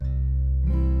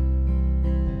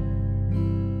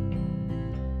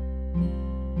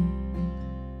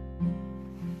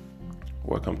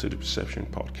Welcome to the Perception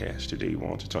Podcast. Today we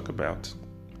want to talk about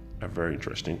a very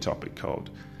interesting topic called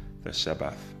the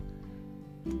Sabbath.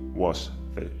 What's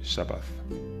the Sabbath?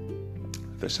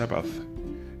 The Sabbath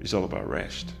is all about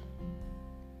rest.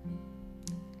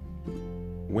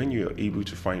 When you're able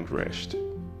to find rest,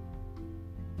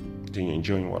 then you're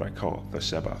enjoying what I call the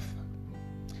Sabbath.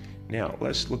 Now,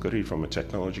 let's look at it from a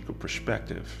technological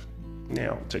perspective.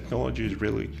 Now, technology has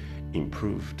really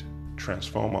improved,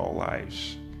 transformed our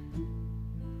lives,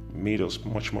 made us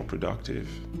much more productive.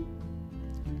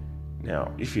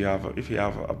 Now, if you have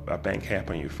a bank app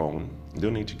on your phone, you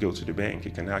don't need to go to the bank.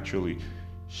 You can actually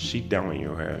sit down in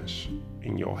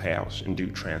your house and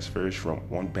do transfers from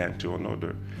one bank to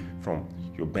another, from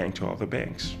your bank to other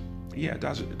banks. Yeah,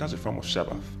 that's a form of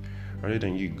Sabbath. Rather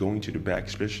than you going to the bank,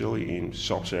 especially in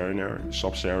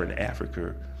sub-Saharan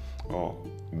Africa or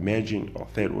emerging or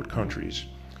third world countries,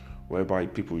 whereby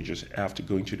people just have to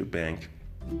go into the bank,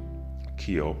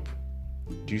 key up,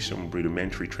 do some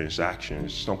rudimentary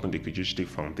transactions, something they could just do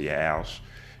from their house.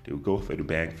 They would go through the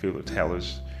bank, fill the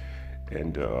tellers,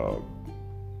 and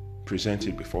present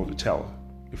it before the teller,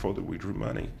 before they withdrew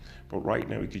money. But right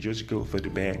now, you could just go through the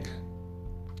bank.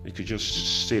 You could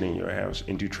just sit in your house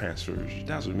and do transfers.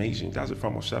 That's amazing. That's a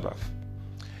form of Sabbath.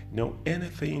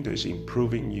 Anything that's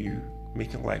improving you,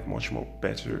 making life much more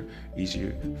better,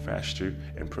 easier, faster,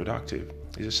 and productive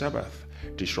is a Sabbath.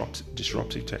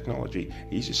 Disruptive technology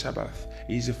is a Sabbath.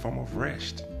 It is a form of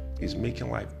rest. It's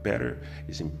making life better.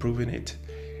 It's improving it.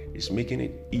 It's making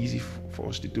it easy for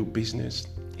us to do business.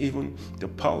 Even the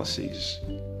policies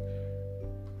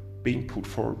being put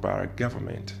forward by our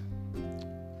government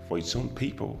for its own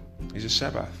people is a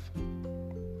Sabbath.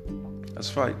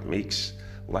 That's why it makes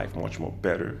life much more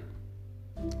better,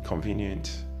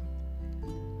 convenient,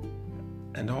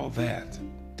 and all that.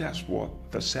 That's what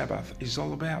the Sabbath is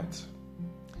all about.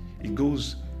 It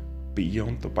goes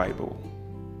beyond the Bible,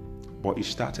 but it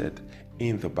started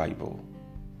in the Bible.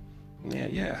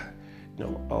 Yeah. A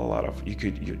lot of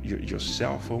your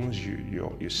cell phones,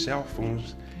 your cell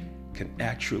phones can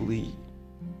actually,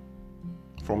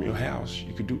 from your house,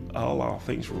 you could do a lot of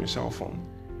things from your cell phone,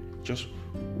 just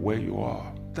where you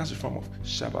are. That's a form of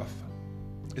Sabbath.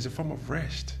 It's a form of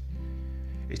rest.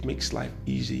 It makes life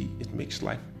easy. It makes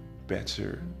life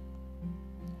better.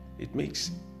 It makes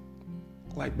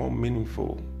life more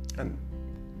meaningful and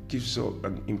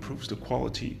improves the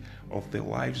quality of the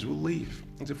lives we live.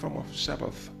 It's a form of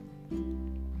Sabbath.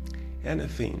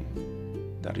 Anything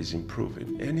that is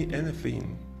improving,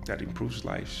 anything that improves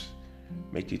lives,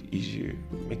 make it easier,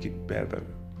 make it better,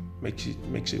 makes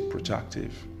it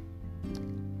productive,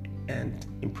 and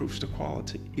improves the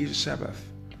quality is Sabbath.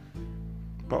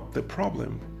 But the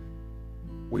problem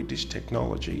with this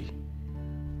technology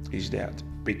is that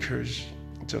because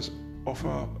it has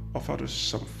offered us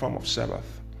some form of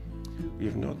Sabbath, we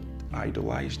have not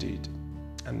idolized it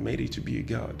and made it to be a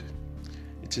god.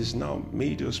 It has now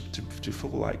made us to feel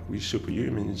like we're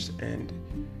superhumans, and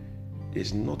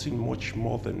there's nothing much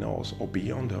more than us or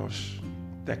beyond us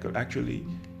that could actually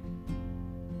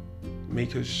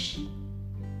make us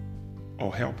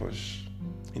or help us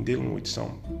in dealing with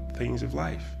some things of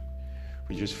life.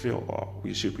 We just feel,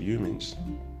 we're superhumans.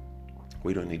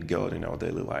 We don't need God in our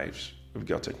daily lives. We've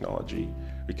got technology.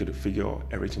 We could figure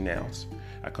everything out.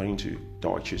 According to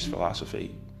Deutsch's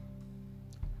philosophy,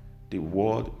 the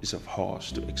world is of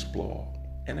ours to explore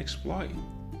and exploit.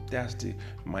 That's the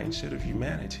mindset of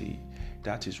humanity.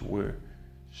 That is where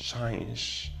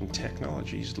science and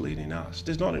technology is leading us.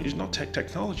 Technology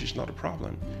is not a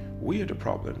problem. We are the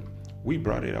problem. We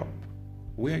brought it up.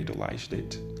 We idolized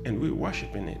it, and we're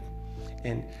worshiping it.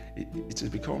 And it has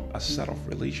become a sort of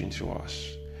religion to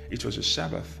us. It was a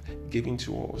Sabbath given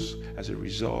to us as a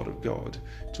result of God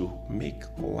to make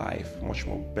life much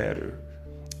more better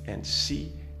and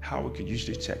see how we could use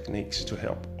these techniques to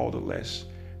help all the less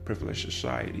privileged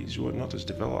societies who are not as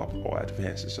developed or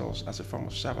advanced as us as a form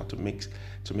of Sabbath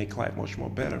to make life much more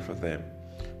better for them.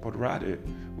 But rather,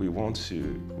 we've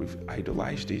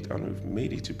idolized it and we've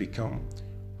made it to become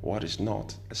what is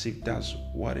not, as if that's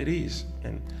what it is,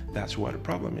 and that's what the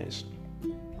problem is.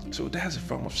 So that's a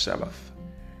form of Sabbath.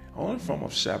 Another form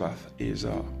of Sabbath is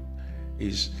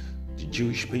the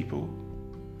Jewish people.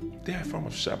 They are a form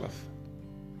of Sabbath.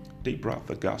 They brought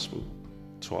the gospel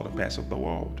to all the parts of the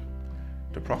world.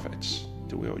 The prophets,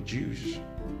 they were Jews.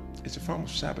 It's a form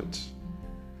of Sabbath.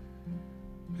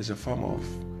 It's a form of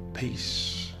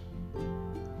peace.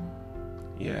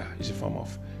 Yeah, it's a form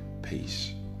of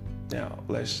peace. Now,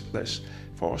 let's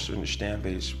for us to understand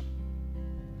this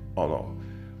on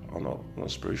a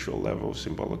spiritual level,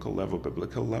 symbolical level,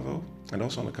 biblical level, and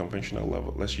also on a conventional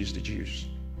level. Let's use the Jews.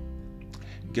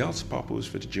 God's purpose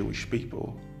for the Jewish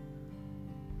people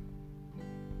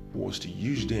was to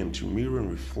use them to mirror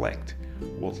and reflect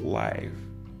what life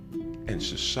and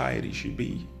society should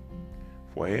be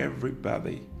for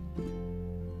everybody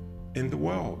in the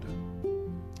world.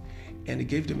 And he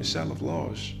gave them a set of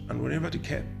laws, and whenever they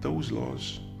kept those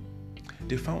laws,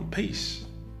 they found peace.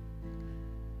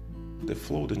 They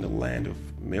flowed in the land of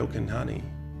milk and honey.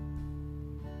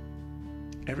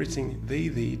 Everything they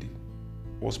did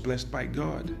was blessed by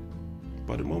God.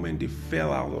 But the moment they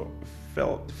fell out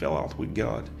with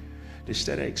God, they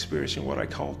started experiencing what I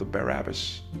call the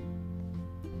Barabbas,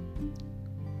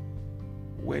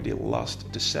 where they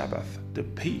lost the Sabbath, the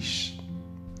peace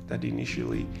that they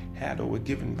initially had or were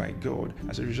given by God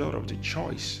as a result of the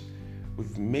choice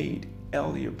we've made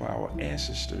earlier by our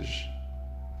ancestors.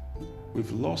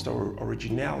 We've lost our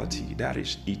originality, that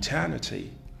is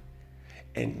eternity.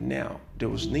 And now there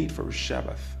was need for a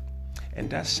Sabbath. And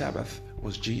that Sabbath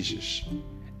was Jesus.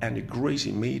 And the grace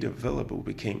he made available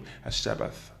became a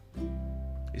Sabbath.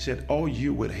 He said, all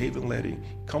you with heavy laden,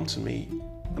 come to me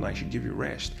and I should give you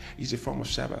rest. It's a form of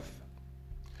Sabbath.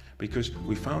 Because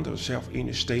we found ourselves in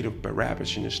a state of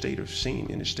Barabbas, in a state of sin,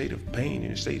 in a state of pain,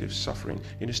 in a state of suffering,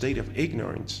 in a state of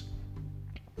ignorance.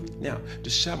 Now, the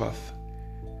Sabbath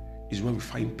is when we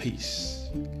find peace.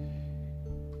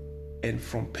 And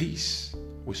from peace,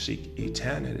 we seek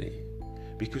eternity.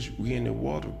 Because we're in a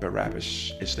world of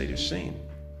Barabbas, a state of sin.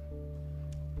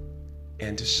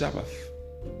 And the Sabbath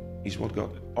is what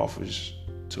God offers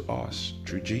to us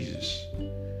through Jesus,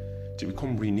 to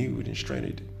become renewed and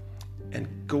strengthened and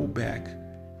go back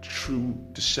through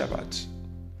the Sabbath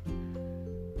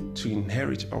to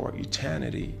inherit our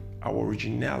eternity. Our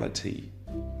originality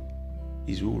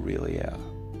is who we really are.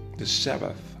 The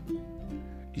Sabbath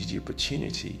is the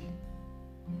opportunity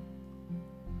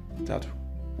that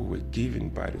we were given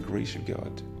by the grace of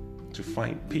God to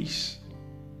find peace.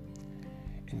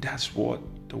 And that's what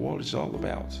the world is all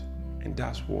about. And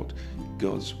that's what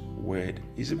God's word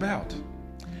is about.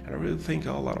 And I really think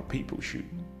a lot of people should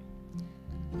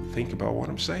think about what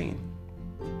I'm saying.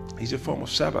 It's a form of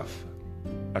Sabbath,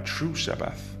 a true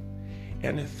Sabbath.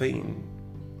 Anything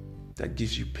that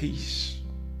gives you peace,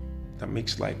 that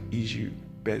makes life easier,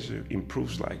 better,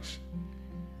 improves lives.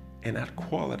 And that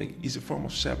quality is a form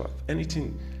of Sabbath.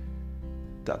 Anything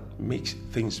that makes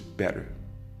things better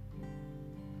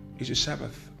is a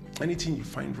Sabbath. Anything you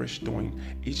find rest doing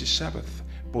is a Sabbath.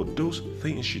 But those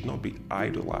things should not be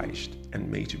idolized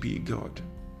and made to be a God.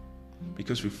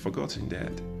 Because we've forgotten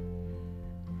that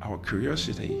our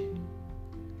curiosity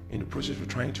in the process of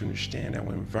trying to understand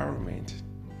our environment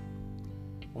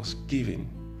was given.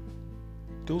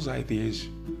 Those ideas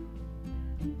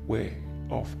were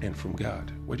of and from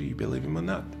God, whether you believe him or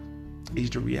not. It's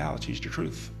the reality, it's the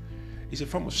truth. It's a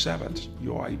form of Sabbath.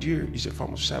 Your idea is a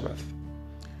form of Sabbath.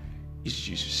 It's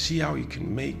just see how you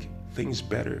can make things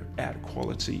better, add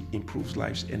quality, improve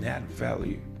lives, and add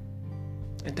value.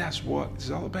 And that's what it's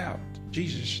all about.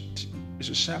 Jesus is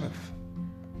a Sabbath.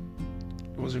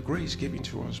 It was a grace given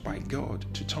to us by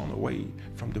God to turn away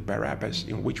from the Barabbas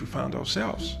in which we found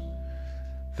ourselves.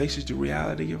 This is the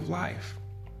reality of life.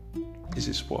 This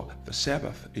is what the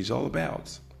Sabbath is all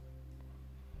about.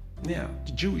 Now,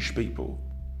 the Jewish people,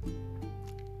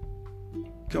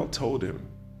 God told them,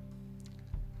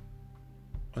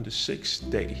 on the sixth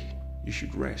day, you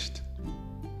should rest.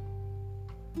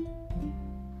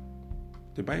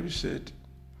 The Bible said,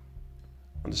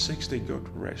 on the sixth day, God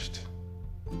rest.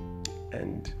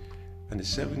 And on the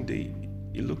seventh day,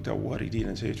 he looked at what he did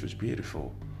and said it was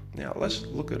beautiful. Now, let's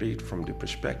look at it from the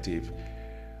perspective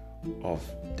of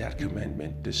that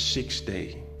commandment, the sixth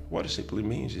day. What it simply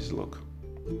means is, look,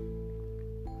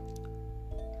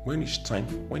 when it's time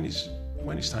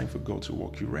for God to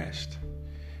work, you rest.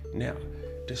 Now,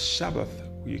 the Sabbath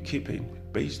you're keeping,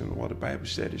 based on what the Bible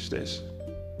said, is this.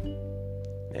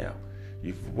 Now,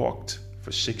 you've walked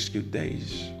for 6 good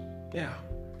days. Now,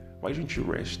 why don't you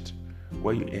rest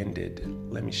where you ended?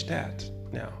 Let me start.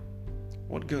 Now,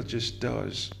 what God just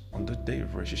does on the day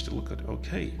of rest is to look at,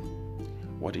 okay,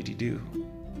 what did he do?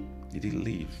 Did he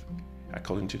live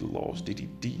according to the laws? Did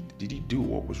he do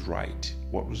what was right,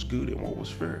 what was good, and what was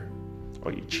fair?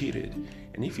 Or he cheated?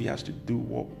 And if he has to do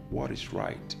what is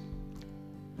right,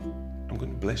 I'm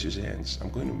going to bless his hands. I'm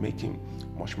going to make him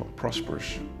much more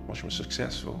prosperous, much more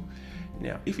successful.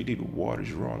 Now, if he did what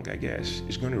is wrong, I guess,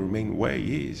 he's going to remain where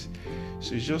he is.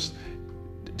 So it's just,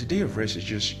 the day of rest is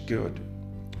just God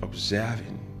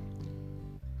observing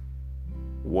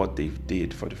what they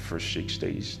did for the first 6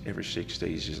 days. Every 6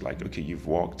 days is like, okay, you've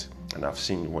walked and I've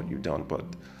seen what you've done, but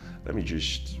let me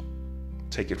just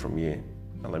take it from here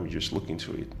and let me just look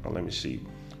into it and let me see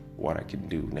what I can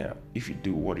do. Now, if you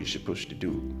do what you're supposed to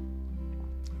do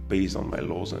based on my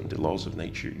laws and the laws of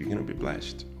nature, you're going to be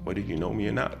blessed, whether you know me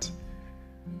or not.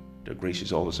 The grace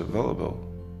is always available.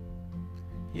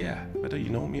 Yeah, whether you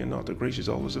know me or not, the grace is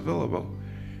always available.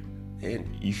 And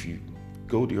if you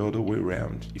go the other way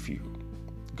around, if you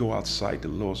go outside the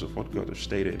laws of what God has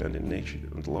stated and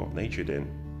the law of nature, then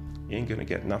you ain't gonna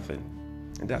get nothing.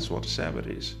 And that's what the Sabbath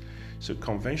is. So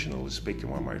conventionally speaking,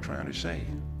 what am I trying to say?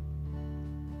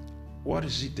 What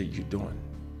is it that you're doing?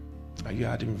 Are you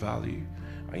adding value?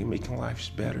 Are you making lives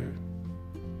better?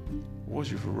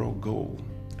 What's your overall goal?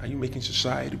 Are you making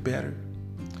society better?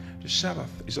 The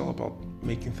Sabbath is all about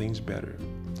making things better.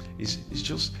 It's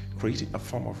just creating a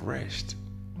form of rest.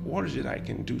 What is it I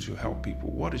can do to help people?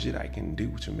 What is it I can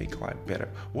do to make life better?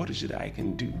 What is it I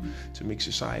can do to make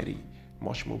society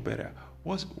much more better?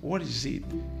 What is it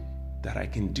that I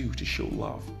can do to show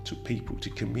love to people, to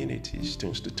communities, to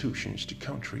institutions, to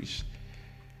countries?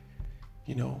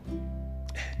 You know,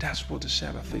 that's what the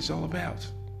Sabbath is all about.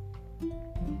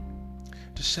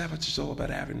 The Sabbath is all about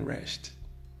having rest.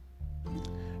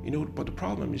 You know, but the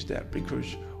problem is that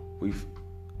because we've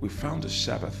found the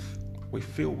Sabbath, we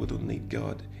feel we don't need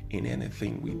God in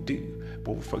anything we do.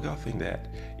 But we've forgotten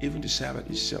that even the Sabbath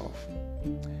itself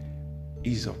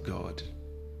is of God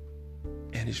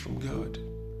and is from God.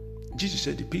 Jesus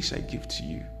said, the peace I give to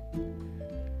you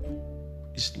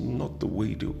is not the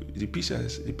way the peace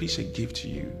I give to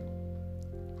you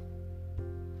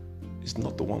is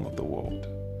not the one of the world.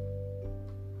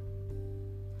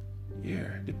 Yeah,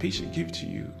 the peace I give to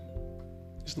you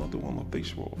is not the one of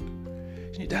this world.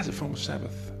 See, that's a form of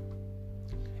Sabbath.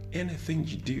 Anything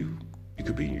you do, it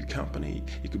could be in your company,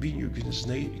 it could be in your business,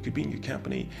 it could be in your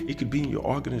company, it could be in your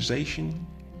organization.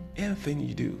 Anything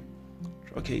you do,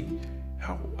 okay,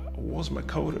 what's my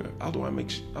quota? How do I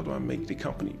make the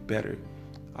company better?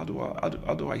 How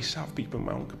do I serve people in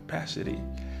my own capacity?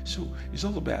 So it's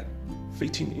all about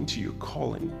fitting into your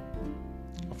calling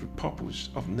of your purpose,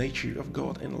 of nature, of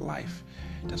God and life.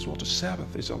 That's what the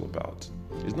Sabbath is all about.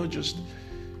 It's not just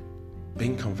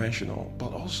being conventional,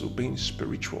 but also being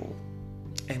spiritual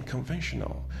and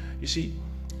conventional. You see,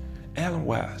 Alan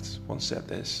Watts once said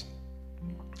this.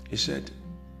 He said,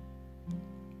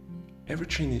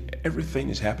 everything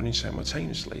is happening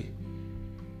simultaneously.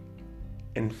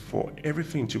 And for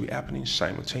everything to be happening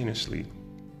simultaneously,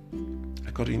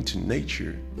 according to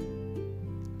nature,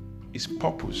 its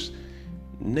purpose,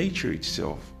 nature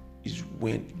itself is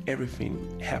when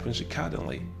everything happens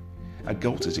accordingly. A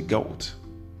goat is a goat.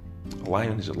 A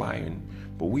lion is a lion.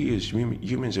 But we as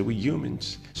humans are we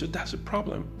humans. So that's the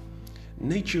problem.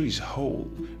 Nature is whole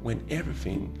when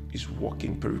everything is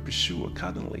working per pursuit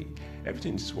accordingly.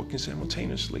 Everything is working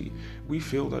simultaneously. We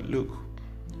feel that, look,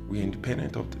 we're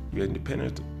independent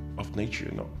of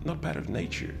nature, not part of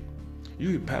nature.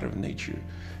 You're a part of nature.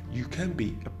 You can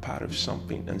be a part of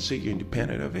something and say you're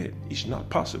independent of it. It's not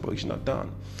possible. It's not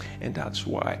done. And that's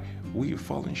why we are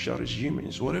falling short as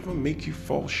humans. Whatever makes you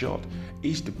fall short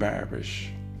is the barriers.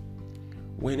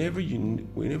 When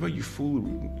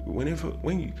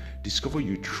you discover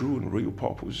your true and real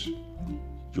purpose,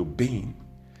 your being,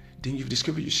 then you've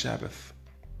discovered your Sabbath.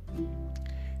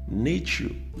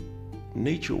 Nature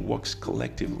works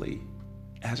collectively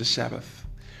as a Sabbath.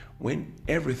 When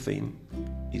everything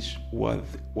is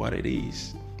what it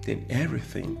is, then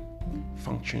everything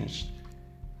functions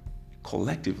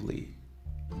collectively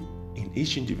in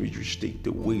each individual state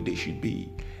the way they should be.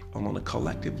 And on a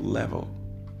collective level,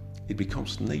 it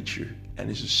becomes nature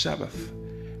and it's a Sabbath.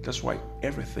 That's why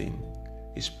everything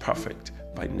is perfect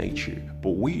by nature.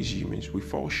 But we as humans, we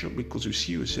fall short because we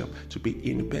see ourselves to be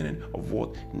independent of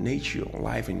what nature,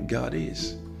 life, and God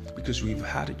is. Because we've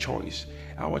had a choice.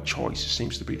 Our choice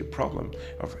seems to be the problem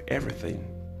of everything.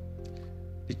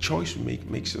 The choice we make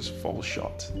makes us fall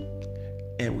short.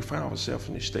 And we find ourselves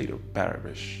in a state of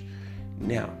barrenness.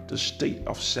 Now, the state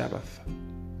of Sabbath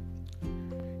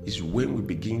is when we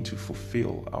begin to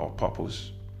fulfill our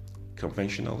purpose,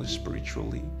 conventionally,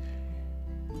 spiritually,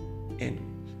 and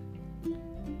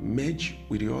merge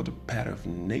with the other part of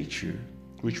nature,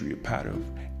 which we are part of,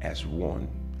 as one,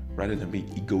 rather than be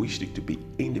egoistic, to be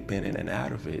independent and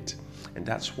out of it. And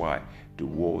that's why the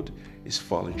world is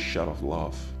falling short of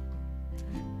love.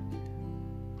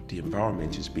 The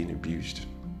environment is being abused.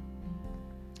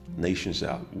 Nations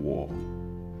are at war.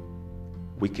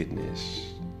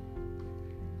 Wickedness,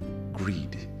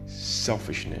 greed,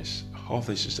 selfishness, all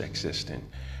this is existing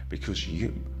because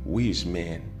we as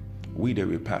men, we that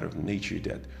we're part of nature,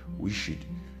 that we should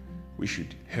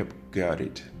help guard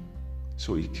it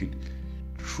so it could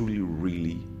truly,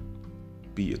 really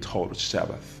be a total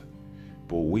Sabbath.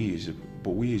 But we as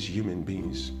But we as human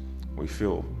beings, we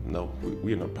feel, no,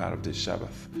 we are not part of this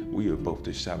Sabbath. We are above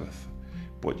this Sabbath.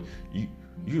 But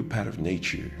you're part of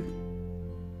nature.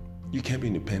 You can't be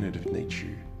independent of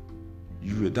nature.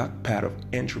 You are that part of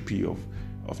entropy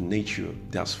of nature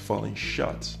that's falling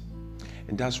short.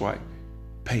 And that's why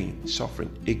pain,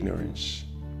 suffering, ignorance,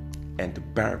 and the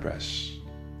barbarous,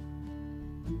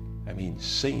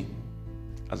 sin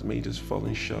has made us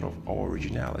falling short of our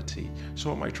originality. So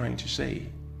what am I trying to say?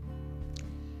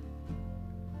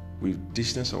 We've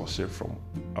distanced ourselves from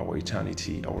our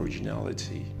eternity, our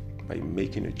originality, by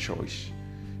making a choice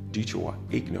due to our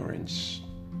ignorance.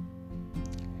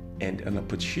 And an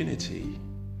opportunity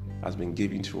has been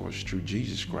given to us through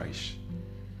Jesus Christ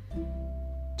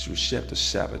to accept the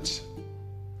Sabbath.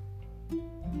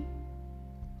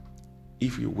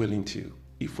 If you're willing to,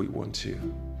 if we want to.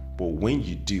 But when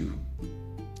you do,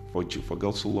 for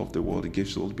God so loved the world, He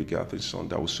gives the only begotten Son,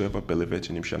 that whosoever believeth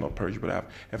in Him shall not perish but have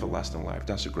everlasting life.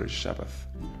 That's the great Sabbath.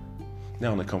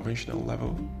 Now, on a conventional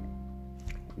level,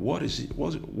 what is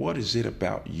it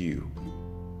about you?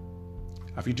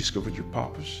 Have you discovered your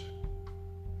purpose?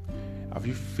 Have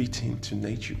you fit into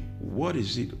nature? What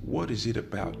is it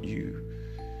about you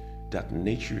that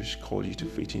nature has called you to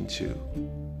fit into?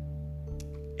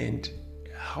 And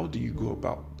how do you go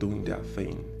about doing that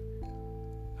thing?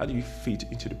 How do you fit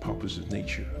into the purpose of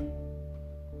nature?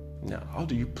 Now, how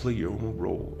do you play your own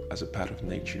role as a part of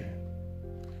nature?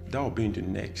 That will be in the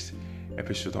next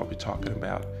episode I'll be talking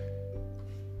about,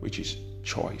 which is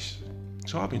choice.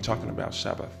 So I've been talking about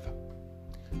Sabbath.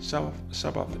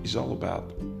 Sabbath is all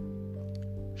about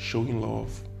showing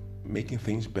love, making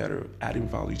things better, adding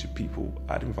value to people,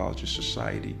 adding value to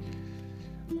society,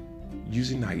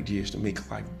 using ideas to make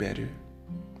life better,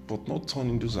 but not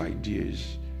turning those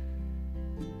ideas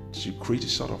to create a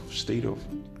sort of state of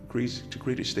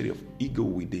ego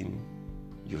within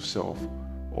yourself.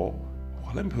 Or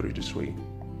let me put it this way: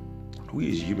 we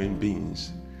as human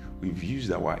beings, we've used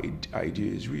our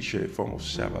ideas, we share a form of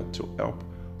Sabbath to help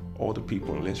all the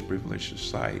people in less privileged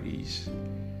societies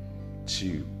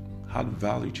to add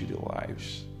value to their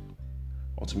lives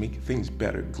or to make things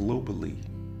better globally.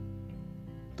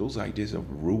 Those ideas have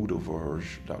ruled over us,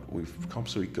 that we've become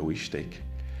so egoistic,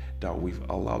 that we've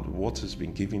allowed what has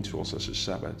been given to us as a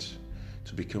Sabbath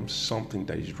to become something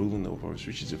that is ruling over us,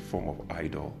 which is a form of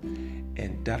idol.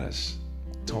 And that has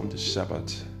turned the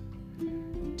Sabbath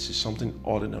to something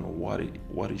other than what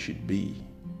it should be,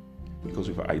 because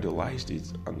we've idolized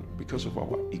it. And because of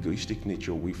our egoistic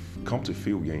nature, we've come to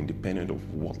feel we are independent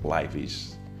of what life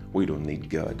is. We don't need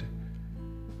God.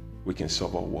 We can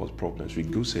solve our world's problems.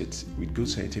 With good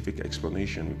scientific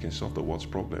explanation, we can solve the world's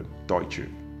problem. Deutsche.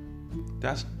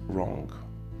 That's wrong.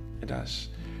 That's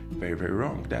very, very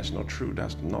wrong. That's not true.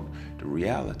 That's not the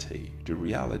reality. The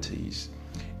reality is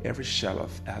every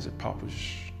Sabbath has a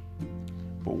purpose.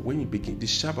 But when you begin, the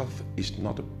Sabbath is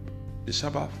not the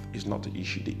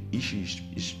issue. The issue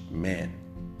is man.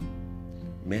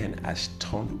 Man has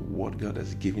turned what God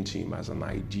has given to him as an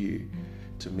idea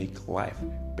to make life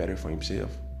better for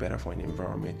himself, better for an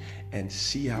environment, and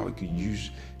see how he could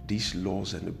use these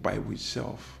laws and the Bible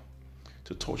itself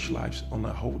to touch lives on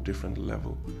a whole different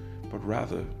level. But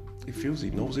rather, he feels he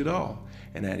knows it all.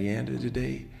 And at the end of the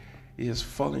day, he has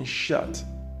fallen short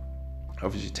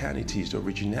of his eternity, his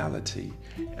originality,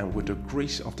 and with the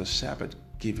grace of the Sabbath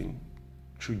given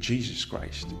through Jesus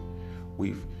Christ,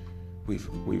 we've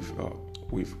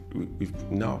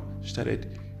now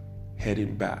started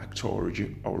heading back to our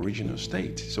original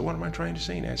state. So what am I trying to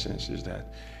say in essence is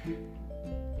that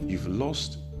you've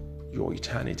lost your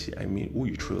eternity, who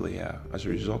you truly are, as a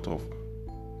result of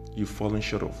you've fallen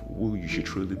short of who you should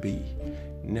truly be.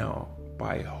 Now,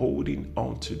 by holding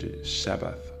on to the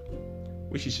Sabbath,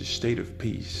 which is a state of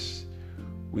peace,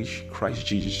 which Christ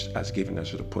Jesus has given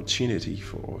us an opportunity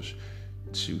for us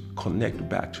to connect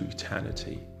back to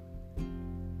eternity,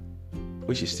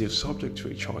 which is still subject to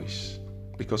a choice.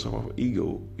 Because of our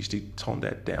ego, we still turn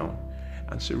that down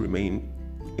and still remain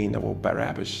in our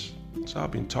Barabbas. So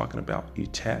I've been talking about the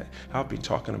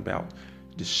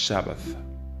Sabbath,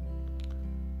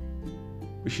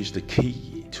 which is the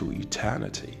key to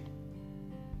eternity.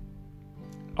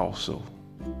 Also,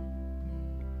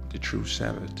 the true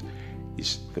Sabbath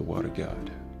is the Word of God.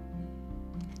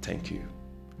 Thank you.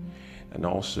 And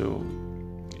also,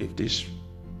 if this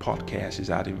podcast is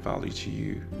adding value to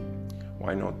you,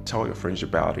 why not tell your friends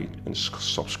about it and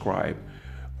subscribe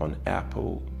on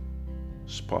Apple,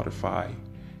 Spotify,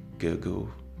 Google,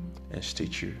 and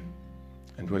Stitcher,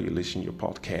 and where you listen to your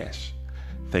podcast.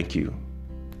 Thank you.